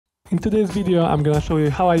In today's video I'm gonna show you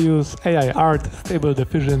how I use AI Art Stable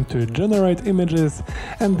Diffusion to generate images,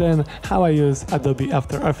 and then how I use Adobe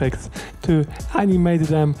After Effects to animate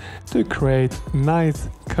them to create nice,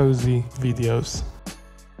 cozy videos.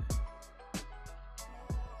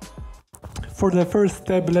 For the first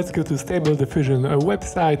step, let's go to Stable Diffusion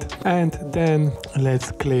website, and then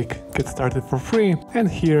let's click Get Started for free, and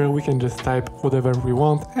here we can just type whatever we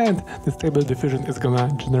want and the Stable Diffusion is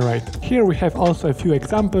gonna generate. Here we have also a few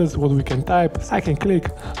examples what we can type. I can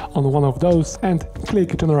click on one of those and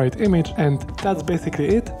click Generate Image, and that's basically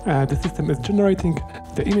it. The system is generating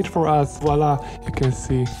the image for us. Voila, you can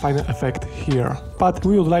see final effect here. But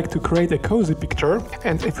we would like to create a cozy picture,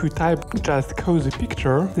 and if we type just cozy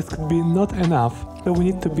picture, this could be not enough. So we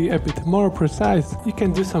need to be a bit more precise. You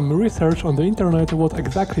can do some research on the internet what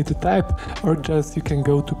exactly to type, or just you can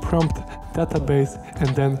go to prompt database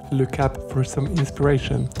and then look up for some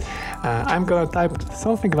inspiration. I'm gonna type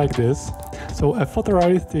something like this. So a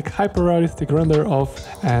photorealistic, hyper-realistic render of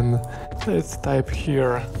an, let's type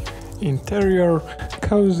here, interior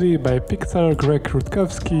cozy by Pixel, Greg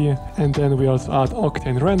Rutkowski, and then we also add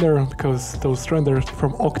Octane render because those renders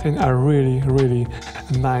from Octane are really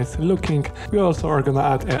nice looking. We also are gonna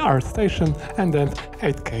add an art station and then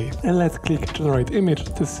 8K, and let's click generate image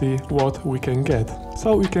to see what we can get.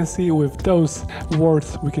 So we can see with those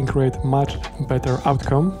words we can create much better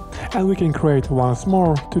outcome, and we can create once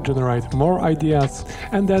more to generate more ideas.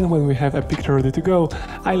 And then when we have a picture ready to go,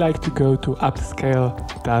 I like to go to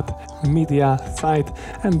upscale.media site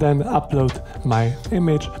and then upload my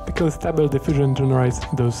image, because Stable Diffusion generates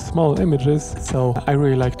those small images, so I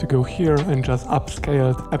really like to go here and just upscale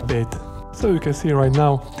it a bit. So you can see right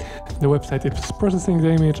now the website is processing the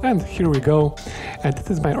image, and here we go, and this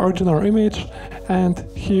is my original image, and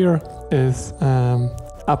here is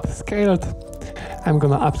upscaled. I'm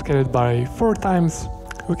gonna upscale it by 4 times.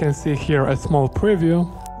 We can see here a small preview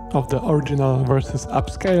of the original versus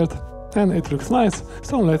upscaled, and it looks nice.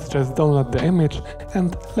 So let's just download the image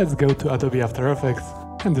and let's go to Adobe After Effects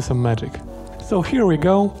and do some magic. So here we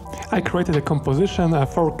go. I created a composition, a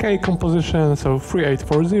 4K composition, so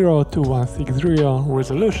 3840 to 160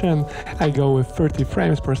 resolution. I go with 30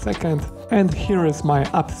 frames per second. And here is my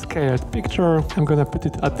upscaled picture. I'm gonna put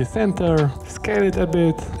it at the center, scale it a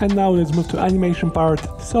bit, and now let's move to animation part.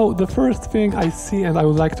 So the first thing I see and I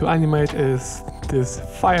would like to animate is this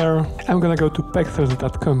fire. I'm gonna go to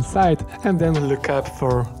pexels.com site and then look up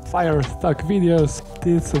for fire stock videos.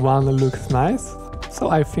 This one looks nice, so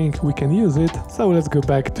I think we can use it. So let's go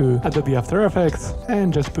back to Adobe After Effects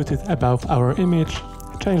and just put it above our image.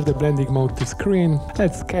 Change the blending mode to screen.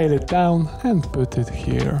 Let's scale it down and put it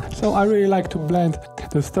here. So I really like to blend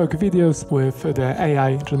the stock videos with the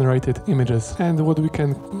AI generated images. And what we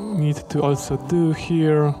can need to also do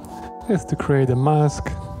here is to create a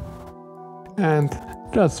mask and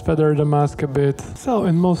just feather the mask a bit. So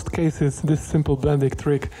in most cases this simple blending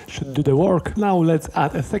trick should do the work. Now let's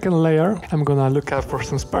add a second layer. I'm gonna look up for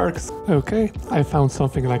some sparks. Okay, I found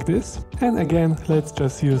something like this. And again, let's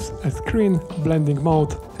just use a screen blending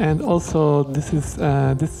mode. And also this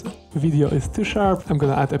video is too sharp. I'm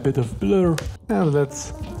gonna add a bit of blur, and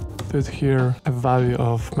let's put here a value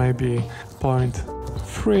of maybe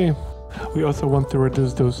 0.3. We also want to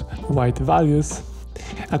reduce those white values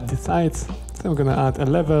at the sides. So I'm gonna add a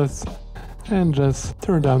levels and just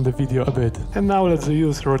turn down the video a bit. And now let's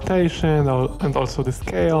use rotation and also the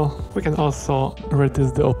scale. We can also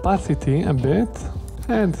reduce the opacity a bit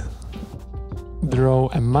and draw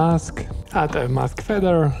a mask, add a mask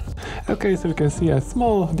feather. Okay, so we can see a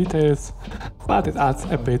small details, but it adds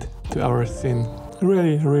a bit to our scene.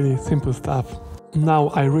 Really simple stuff. Now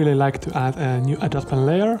I really like to add a new adjustment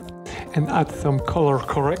layer and add some color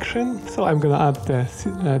correction. So I'm gonna add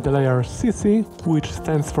the layer CC, which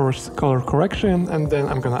stands for color correction, and then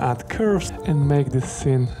I'm gonna add curves and make this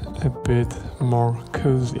scene a bit more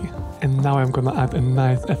cozy. And now I'm gonna add a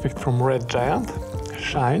nice effect from Red Giant,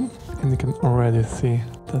 Shine, and you can already see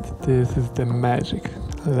that this is the magic.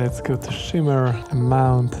 Let's go to shimmer,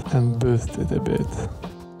 amount, and boost it a bit.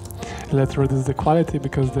 Let's reduce the quality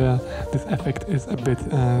because this effect is a bit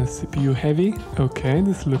CPU heavy. Okay,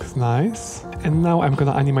 this looks nice. And now I'm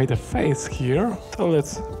gonna animate a face here. So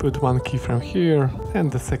let's put one keyframe here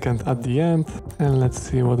and the second at the end. And let's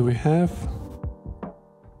see what we have.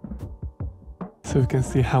 So you can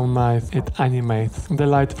see how nice it animates the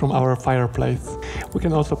light from our fireplace. We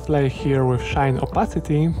can also play here with shine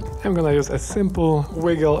opacity. I'm gonna use a simple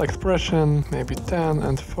wiggle expression, maybe 10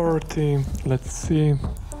 and 40. Let's see.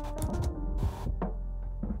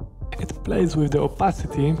 It plays with the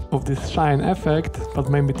opacity of this shine effect, but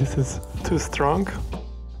maybe this is too strong.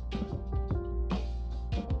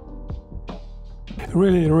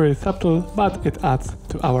 really subtle, but it adds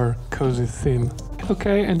to our cozy scene.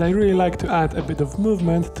 Okay, and I really like to add a bit of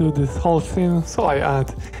movement to this whole scene, so I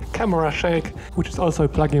add camera shake, which is also a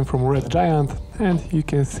plugin from Red Giant, and you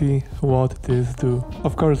can see what this do.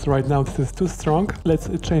 Of course, right now this is too strong. Let's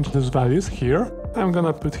change those values here. I'm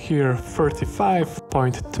gonna put here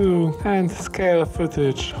 35.2 and scale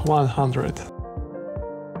footage 100.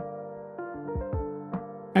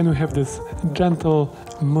 And we have this gentle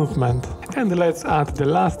movement. And let's add the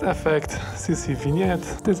last effect, CC vignette.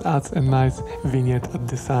 This adds a nice vignette at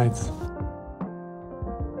the sides.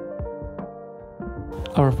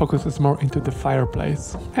 Our focus is more into the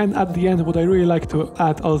fireplace. And at the end, what I really like to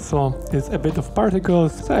add also is a bit of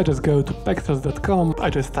particles. So I just go to pexels.com, I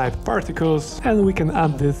just type particles, and we can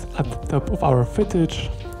add this at the top of our footage.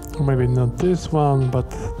 Or maybe not this one, but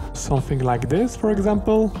something like this, for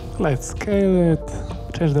example. Let's scale it.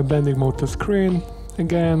 Change the blending mode to screen,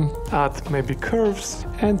 again add maybe curves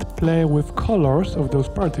and play with colors of those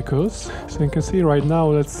particles. So you can see right now,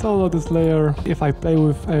 let's solo this layer. If I play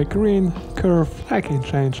with a green curve, I can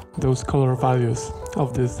change those color values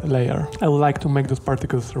of this layer. I would like to make those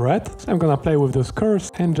particles red, so I'm gonna play with those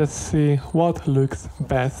curves and just see what looks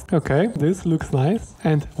best. Okay, this looks nice.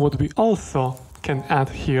 And what we also can add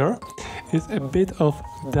here is a bit of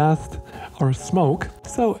dust or smoke.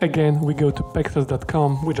 So again, we go to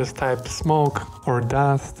pexels.com, we just type smoke or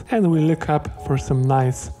dust, and we look up for some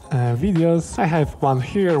nice videos. I have one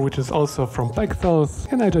here, which is also from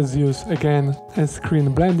Pexels, and I just use again a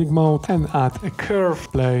screen blending mode and add a curve,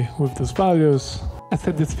 play with those values. I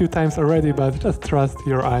said this a few times already, but just trust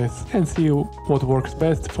your eyes and see what works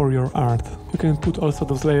best for your art. You can put also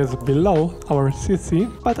those layers below our CC,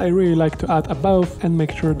 but I really like to add above and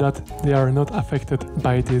make sure that they are not affected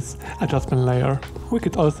by this adjustment layer. We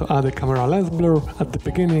could also add a camera lens blur at the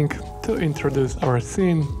beginning to introduce our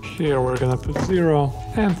scene. Here we're gonna put 0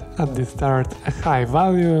 and at the start a high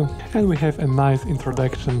value, and we have a nice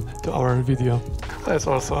introduction to our video. Let's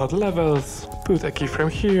also add levels, put a keyframe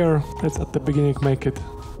here, let's at the beginning make it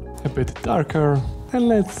a bit darker, and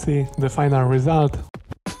let's see the final result.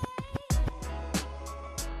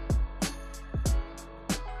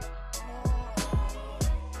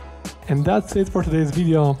 And that's it for today's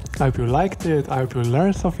video. I hope you liked it, I hope you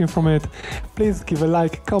learned something from it. Please give a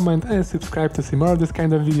like, comment and subscribe to see more of this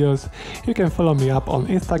kind of videos. You can follow me up on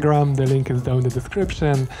Instagram, the link is down in the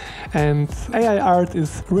description. And AI art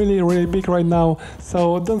is really big right now,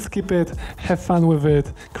 so don't skip it, have fun with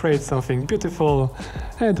it, create something beautiful.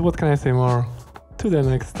 And what can I say more? To the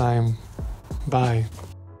next time. Bye.